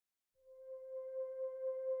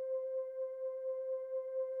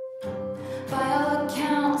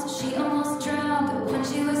she almost drowned when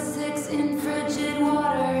she was 6 in frigid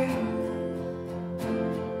water.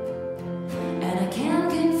 And I can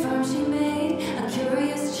confirm she made a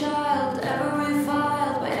curious child, ever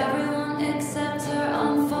reviled by everyone except her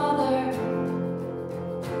own father.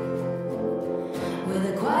 With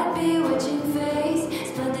a quite bewitching face,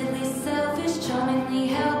 splendidly selfish, charmingly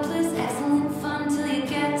helpless, excellent fun till you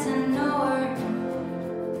get to know her.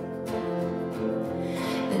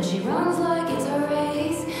 Then she runs like it's a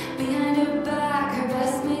race. Behind her back, her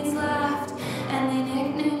best mates laughed, and they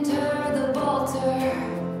nicknamed her the Bolter.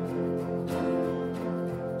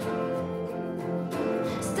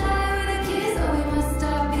 Start with a kiss, oh we must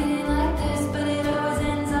stop beating like this, but it always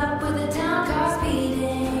ends up with a town car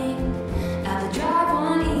speeding out the drive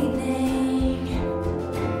one evening.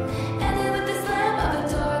 Ended with the slam of a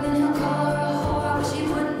door, then he'll call her a whore, but she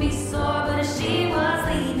wouldn't be sore. But as she was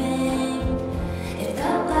leaving, it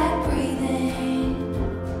felt like breathing.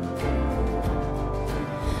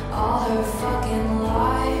 All her fucking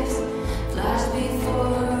lives flashed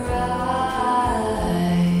before her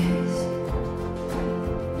eyes.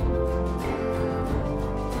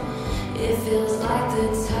 It feels like the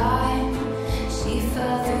time she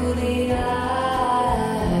fell through the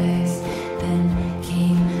ice, then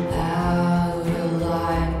came out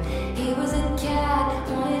alive. He was a cat,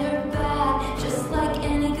 wanted her bad, just like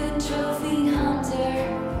any good trophy hunter.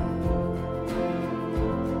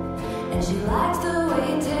 And she liked the way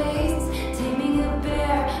it tastes, taming a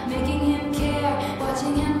bear, making him care,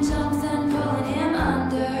 watching him jump then pulling him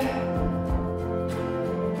under.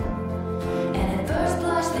 And at first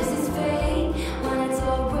blush this is fate, when it's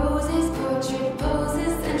all roses, portrait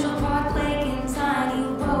poses, Central Park Lake and tiny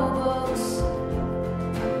rowboats.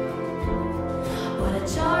 What a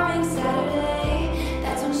charming Saturday,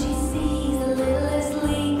 that's when she sees the littlest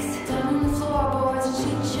leaks down on the floorboards, and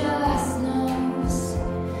she just knows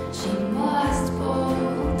she must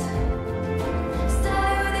bolt.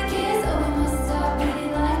 Started with a kiss, oh we must stop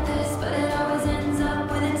beating like this, but it always ends up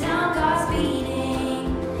with a town car speeding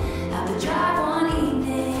out the drive one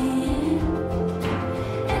evening.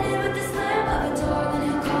 Ended with the slam of a door, then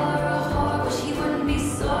he'll call her a whore, but she wouldn't be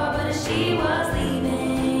sore. But as she was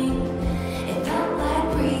leaving, it felt like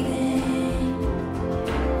breathing.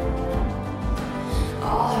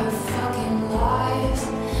 All her fucking lives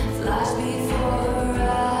flashed before her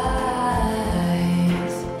eyes.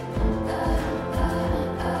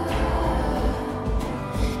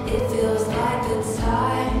 It feels like the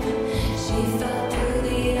time she fell through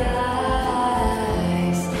the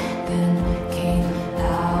ice, then came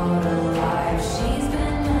out alive. She's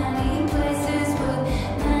been many places with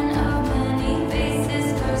men of many faces.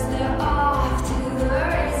 First they're off to the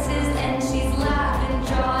races, and she's laughing,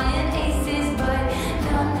 drawing aces, but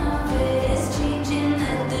none of it is changing.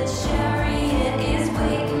 That the chariot is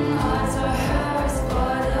waiting, hearts are hers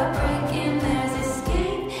for the breaking. There's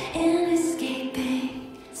escape and escaping.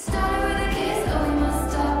 Started with a kiss, oh we must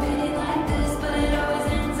stop beating like this, but it always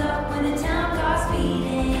ends up with a town car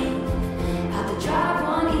speeding out the drive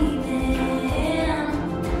one evening.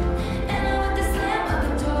 And out with the slam of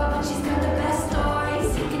the door, but she's got the best stories.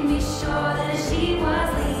 You can be sure that as she was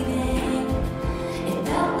leaving, it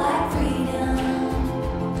felt like freedom.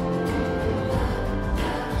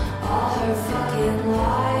 All her fucking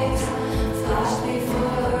lives flashed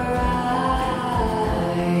before her eyes.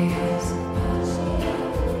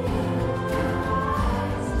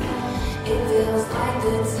 It feels like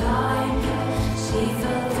the time she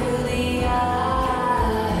fell